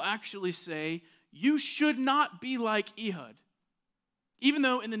 and they'll actually say, you should not be like Ehud. Even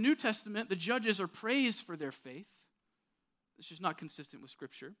though in the New Testament, the judges are praised for their faith, it's just not consistent with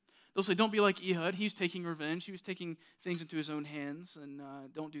Scripture. They'll say, don't be like Ehud. He's taking revenge. He was taking things into his own hands, and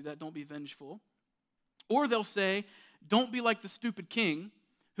don't do that. Don't be vengeful. Or they'll say, don't be like the stupid king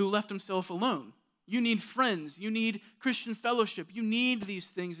who left himself alone. You need friends. You need Christian fellowship. You need these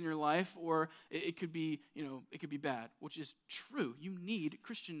things in your life, or it could be bad, which is true. You need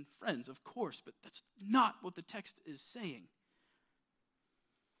Christian friends, of course, but that's not what the text is saying.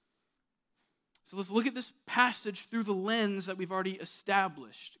 So let's look at this passage through the lens that we've already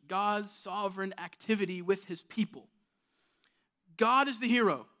established. God's sovereign activity with his people. God is the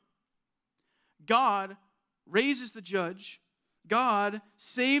hero. God raises the judge. God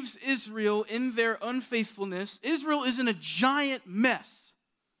saves Israel in their unfaithfulness. Israel is in a giant mess.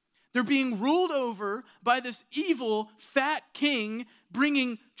 They're being ruled over by this evil, fat king,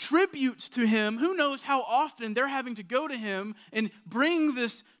 bringing tributes to him. Who knows how often they're having to go to him and bring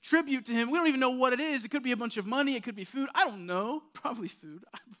this tribute to him. We don't even know what it is. It could be a bunch of money. It could be food. I don't know. Probably food,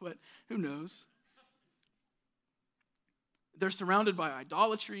 but who knows? They're surrounded by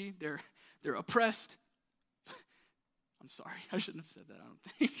idolatry. They're oppressed. I'm sorry. I shouldn't have said that, I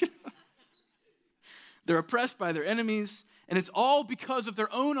don't think. They're oppressed by their enemies, and it's all because of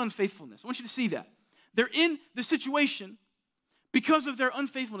their own unfaithfulness. I want you to see that. They're in the situation because of their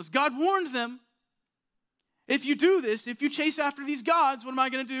unfaithfulness. God warned them, If you do this, if you chase after these gods, what am I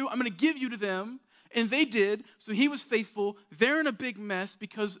going to do? I'm going to give you to them. And they did, so he was faithful. They're in a big mess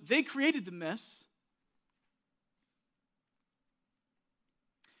because they created the mess.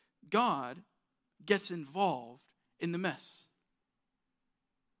 God gets involved in the mess.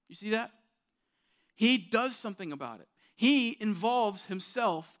 You see that? He does something about it. He involves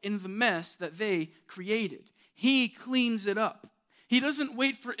himself in the mess that they created. He cleans it up. He doesn't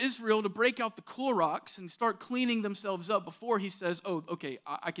wait for Israel to break out the Clorox and start cleaning themselves up before he says, oh, okay,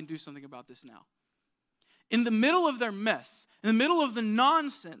 I can do something about this now. In the middle of their mess, in the middle of the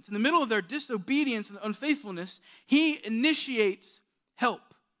nonsense, in the middle of their disobedience and unfaithfulness, he initiates help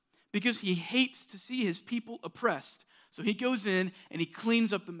because he hates to see his people oppressed. So he goes in and he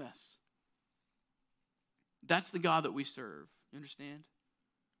cleans up the mess. That's the God that we serve. You understand?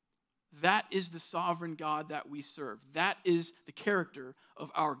 That is the sovereign God that we serve. That is the character of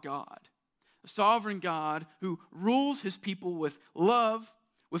our God. A sovereign God who rules his people with love,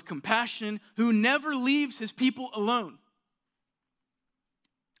 with compassion, who never leaves his people alone.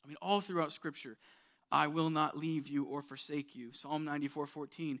 I mean, all throughout Scripture, I will not leave you or forsake you. Psalm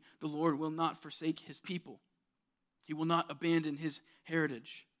 94:14, the Lord will not forsake his people. He will not abandon his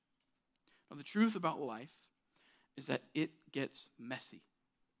heritage. Now, the truth about life is that it gets messy.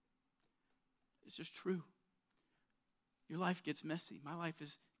 It's just true. Your life gets messy. My life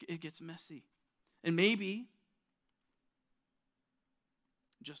it gets messy. And maybe,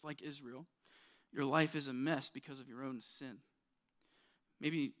 just like Israel, your life is a mess because of your own sin.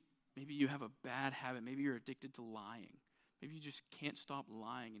 Maybe you have a bad habit. Maybe you're addicted to lying. Maybe you just can't stop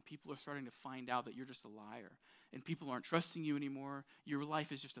lying, and people are starting to find out that you're just a liar, and people aren't trusting you anymore. Your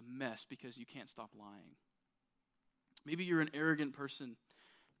life is just a mess because you can't stop lying. Maybe you're an arrogant person,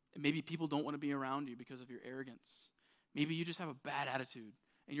 and maybe people don't want to be around you because of your arrogance. Maybe you just have a bad attitude,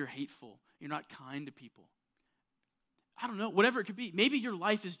 and you're hateful. You're not kind to people. I don't know, whatever it could be. Maybe your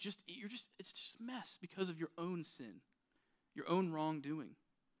life is it's just a mess because of your own sin, your own wrongdoing.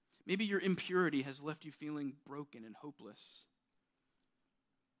 Maybe your impurity has left you feeling broken and hopeless.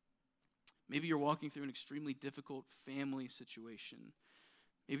 Maybe you're walking through an extremely difficult family situation.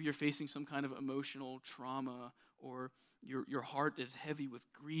 Maybe you're facing some kind of emotional trauma, or your heart is heavy with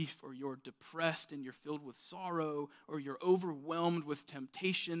grief, or you're depressed and you're filled with sorrow, or you're overwhelmed with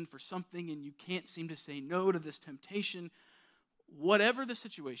temptation for something and you can't seem to say no to this temptation. Whatever the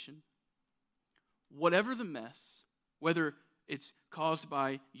situation, whatever the mess, whether it's caused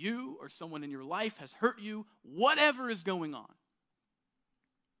by you or someone in your life has hurt you, whatever is going on,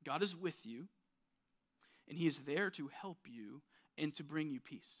 God is with you, and he is there to help you and to bring you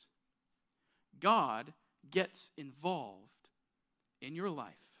peace. God gets involved in your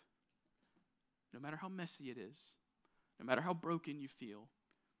life, no matter how messy it is, no matter how broken you feel.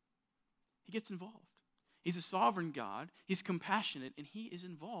 He gets involved. He's a sovereign God. He's compassionate, and he is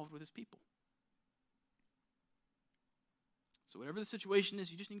involved with his people. So whatever the situation is,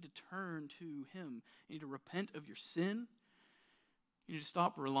 you just need to turn to him. You need to repent of your sin. You need to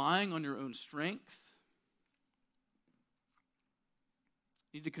stop relying on your own strength.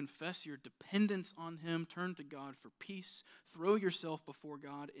 You need to confess your dependence on him. Turn to God for peace. Throw yourself before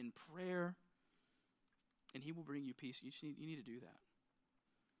God in prayer, and he will bring you peace. You need to do that.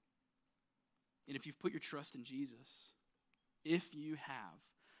 And if you've put your trust in Jesus, if you have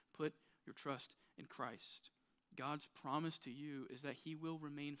put your trust in Christ, God's promise to you is that he will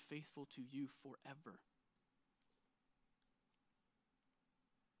remain faithful to you forever.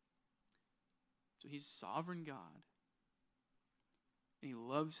 So he's sovereign God, and he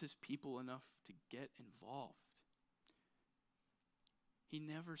loves his people enough to get involved. He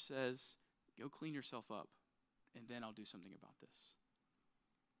never says, go clean yourself up, and then I'll do something about this.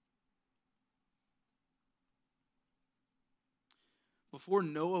 Before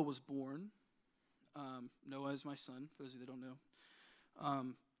Noah was born, Noah is my son, for those of you that don't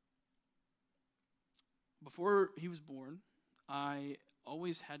know. Before he was born, I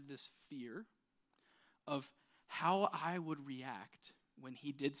always had this fear of how I would react when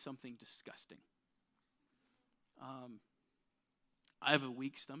he did something disgusting. I have a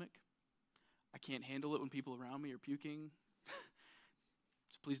weak stomach. I can't handle it when people around me are puking.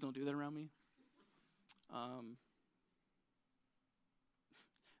 So please don't do that around me.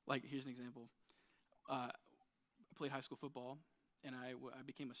 Like, here's an example. I played high school football, and I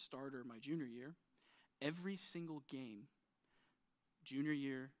became a starter my junior year. Every single game, junior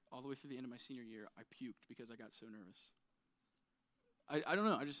year, all the way through the end of my senior year, I puked because I got so nervous. I don't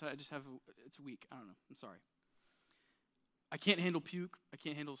know. I just have, it's weak. I don't know. I'm sorry. I can't handle puke. I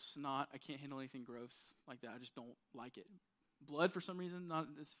can't handle snot. I can't handle anything gross like that. I just don't like it. Blood, for some reason, not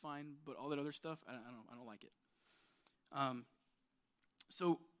it's fine, but all that other stuff, I don't like it.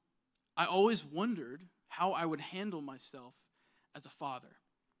 So I always wondered how I would handle myself as a father.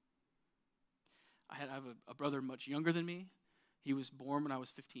 I have a brother much younger than me. He was born when I was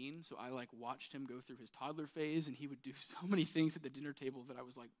 15, so I watched him go through his toddler phase, and he would do so many things at the dinner table that I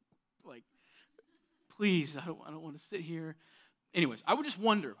was like, please, I don't want to sit here. Anyways, I would just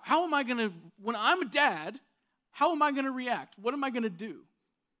wonder, how am I going to, when I'm a dad, how am I going to react? What am I going to do?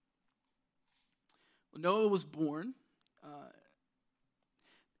 Well, Noah was born.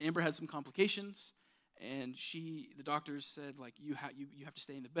 Amber had some complications, and the doctors said, you have to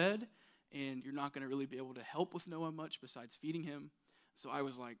stay in the bed, and you're not going to really be able to help with Noah much besides feeding him. So I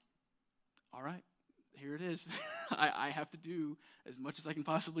was like, all right, here it is. I have to do as much as I can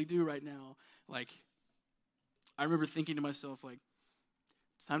possibly do right now. I remember thinking to myself,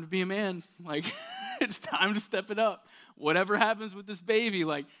 it's time to be a man. It's time to step it up. Whatever happens with this baby,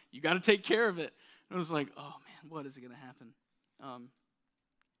 you got to take care of it. And I was like, oh man, what is going to happen?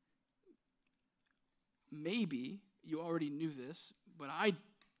 Maybe you already knew this, but I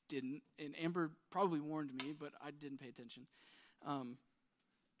didn't, and Amber probably warned me, but I didn't pay attention.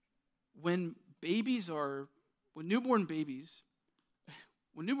 When newborn babies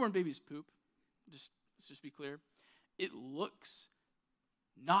poop, let's just be clear, it looks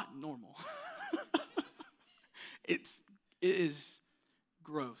not normal. It is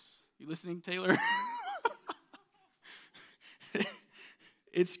gross. You listening, Taylor?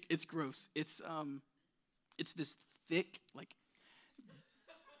 It's gross. It's this thick,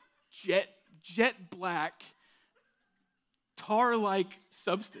 jet black, tar-like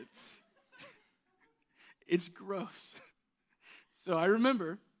substance. It's gross. So I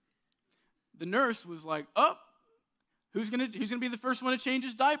remember the nurse was like, "Oh, who's gonna be the first one to change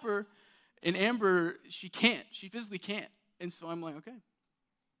his diaper?" And Amber, she physically can't. And so I'm like, okay,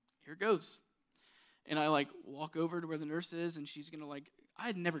 here it goes. And I walk over to where the nurse is, and she's gonna I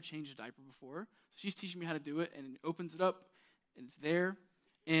had never changed a diaper before. So she's teaching me how to do it, and it opens it up, and it's there.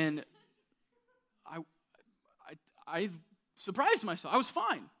 And I surprised myself. I was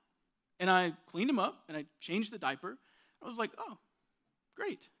fine. And I cleaned him up, and I changed the diaper. I was like, oh,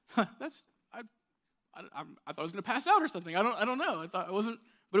 great. I thought I was going to pass out or something. I don't know. I thought I wasn't,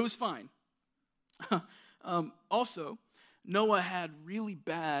 but it was fine. Also, Noah had really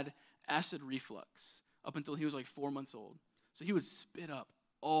bad acid reflux up until he was 4 months old. So he would spit up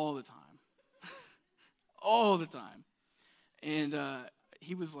all the time. All the time. And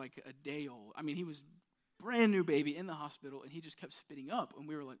he was a day old. I mean, he was brand new baby in the hospital, and he just kept spitting up. And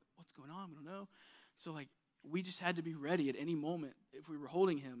we were like, what's going on? We don't know. So we just had to be ready at any moment if we were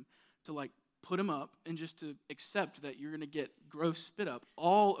holding him to put him up and just to accept that you're going to get gross spit up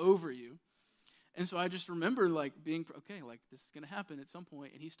all over you. And so I just remember being, okay, this is going to happen at some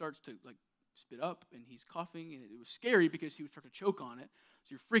point. And he starts to spit up, and he's coughing, and it was scary because he would start to choke on it.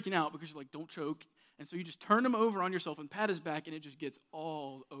 So you're freaking out because you're don't choke. And so you just turn him over on yourself and pat his back, and it just gets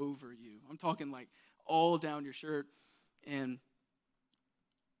all over you. I'm talking all down your shirt. And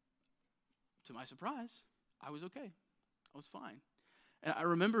to my surprise, I was okay. I was fine. And I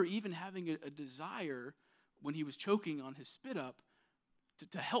remember even having a desire when he was choking on his spit up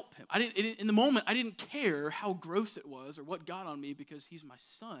to help him. In the moment, I didn't care how gross it was or what got on me because he's my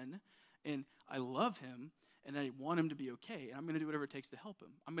son, and I love him, and I want him to be okay, and I'm going to do whatever it takes to help him.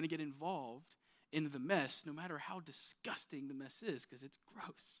 I'm going to get involved in the mess, no matter how disgusting the mess is, because it's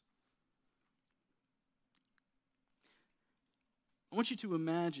gross. I want you to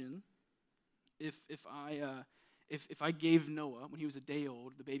imagine if I gave Noah, when he was a day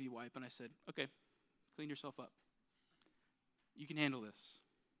old, the baby wipe, and I said, okay, clean yourself up. You can handle this.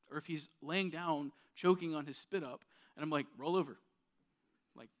 Or if he's laying down, choking on his spit up, and I'm like, roll over.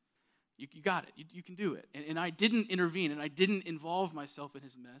 You got it. You can do it. And I didn't intervene, and I didn't involve myself in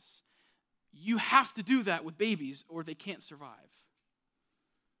his mess. You have to do that with babies, or they can't survive.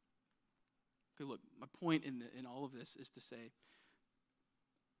 Okay, look, my point in all of this is to say,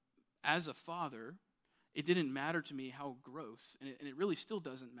 as a father, it didn't matter to me how gross, and it really still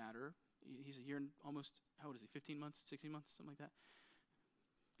doesn't matter. He's a year and almost, how old is he, 15 months, 16 months, something like that?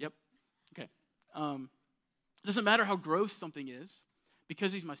 Yep, okay. It doesn't matter how gross something is.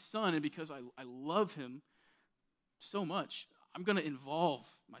 Because he's my son and because I love him so much, I'm going to involve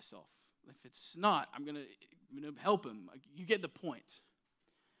myself. If it's not, I'm going to help him. You get the point.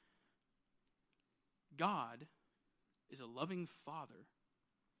 God is a loving father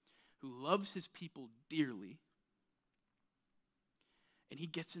who loves his people dearly, and he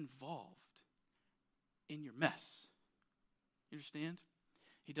gets involved in your mess. You understand?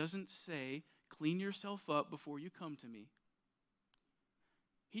 He doesn't say, clean yourself up before you come to me.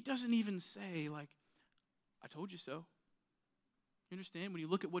 He doesn't even say, like, I told you so. You understand? When you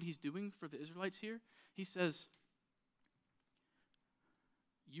look at what he's doing for the Israelites here, he says,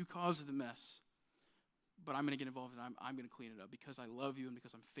 you caused the mess, but I'm going to get involved and I'm going to clean it up because I love you and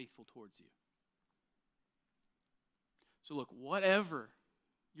because I'm faithful towards you. So look, whatever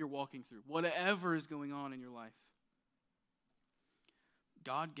you're walking through, whatever is going on in your life,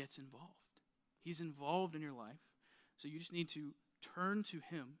 God gets involved. He's involved in your life. So you just need to turn to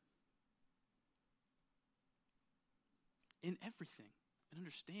him in everything and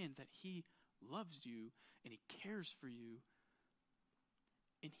understand that he loves you and he cares for you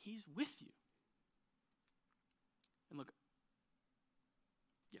and he's with you. And look,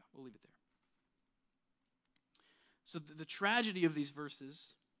 yeah, we'll leave it there. So the tragedy of these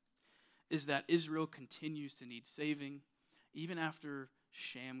verses is that Israel continues to need saving even after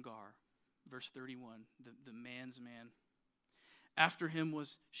Shamgar, verse 31, the man's man. After him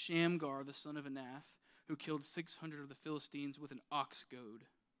was Shamgar, the son of Anath, who killed 600 of the Philistines with an ox goad.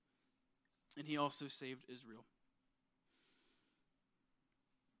 And he also saved Israel.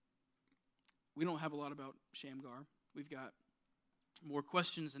 We don't have a lot about Shamgar. We've got more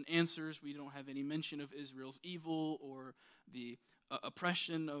questions than answers. We don't have any mention of Israel's evil or the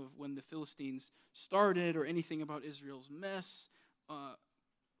oppression of when the Philistines started or anything about Israel's mess.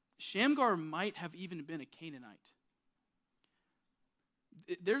 Shamgar might have even been a Canaanite.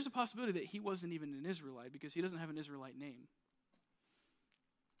 There's a possibility that he wasn't even an Israelite because he doesn't have an Israelite name.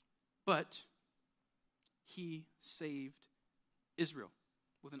 But he saved Israel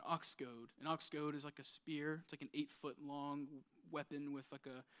with an ox goad. An ox goad is like a spear. It's like an 8-foot long weapon with like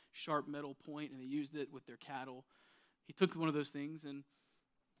a sharp metal point, and they used it with their cattle. He took one of those things and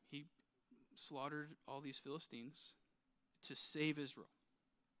he slaughtered all these Philistines to save Israel.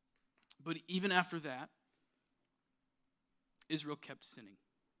 But even after that, Israel kept sinning.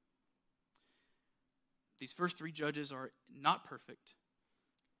 These first 3 judges are not perfect.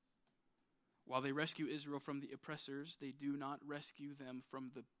 While they rescue Israel from the oppressors, they do not rescue them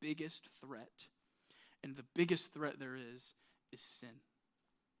from the biggest threat. And the biggest threat there is sin.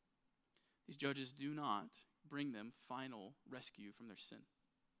 These judges do not bring them final rescue from their sin.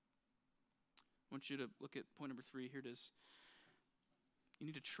 I want you to look at point number 3. Here it is. You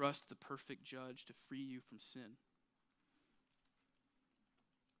need to trust the perfect judge to free you from sin.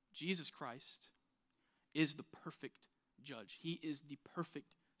 Jesus Christ is the perfect judge. He is the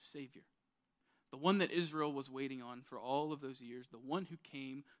perfect Savior. The one that Israel was waiting on for all of those years, the one who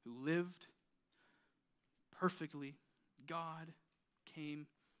came, who lived perfectly. God came,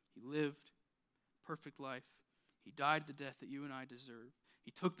 he lived perfect life. He died the death that you and I deserve.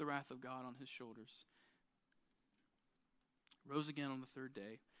 He took the wrath of God on his shoulders. Rose again on the 3rd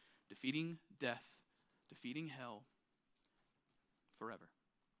day, defeating death, defeating hell forever.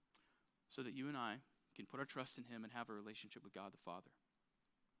 So that you and I can put our trust in him and have a relationship with God the Father.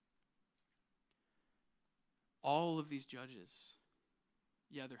 All of these judges,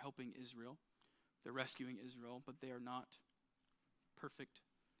 yeah, they're helping Israel. They're rescuing Israel, but they are not perfect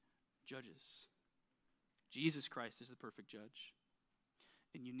judges. Jesus Christ is the perfect judge,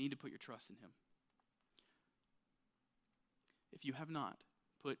 and you need to put your trust in him. If you have not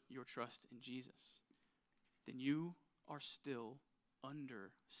put your trust in Jesus, then you are still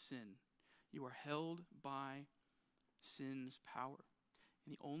under sin. You are held by sin's power.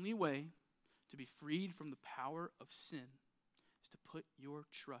 And the only way to be freed from the power of sin is to put your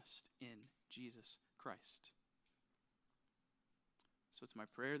trust in Jesus Christ. So it's my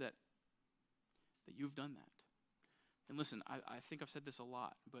prayer that you've done that. And listen, I think I've said this a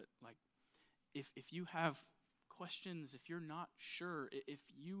lot, but like if you have questions, if you're not sure, if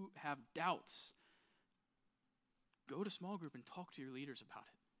you have doubts, go to small group and talk to your leaders about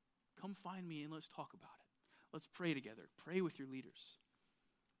it. Come find me and let's talk about it. Let's pray together. Pray with your leaders.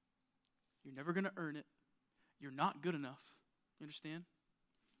 You're never going to earn it. You're not good enough. You understand?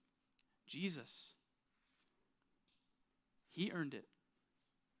 Jesus, he earned it.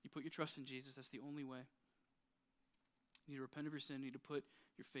 You put your trust in Jesus. That's the only way. You need to repent of your sin. You need to put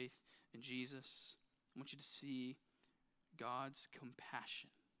your faith in Jesus. I want you to see God's compassion.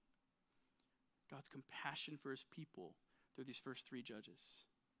 God's compassion for his people through these first 3 judges.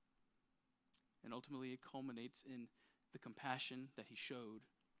 And ultimately it culminates in the compassion that he showed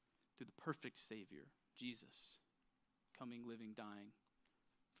through the perfect Savior, Jesus, coming, living, dying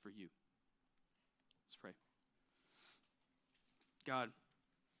for you. Let's pray. God,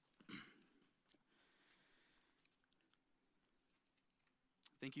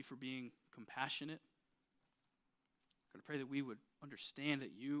 thank you for being compassionate. God, I pray that we would understand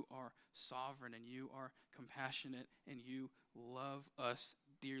that you are sovereign and you are compassionate and you love us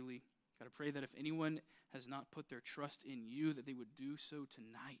dearly. God, I pray that if anyone has not put their trust in you, that they would do so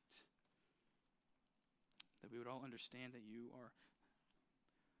tonight. That we would all understand that you are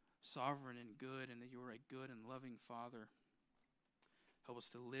sovereign and good, and that you are a good and loving Father. Help us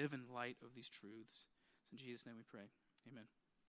to live in light of these truths. In Jesus' name we pray. Amen.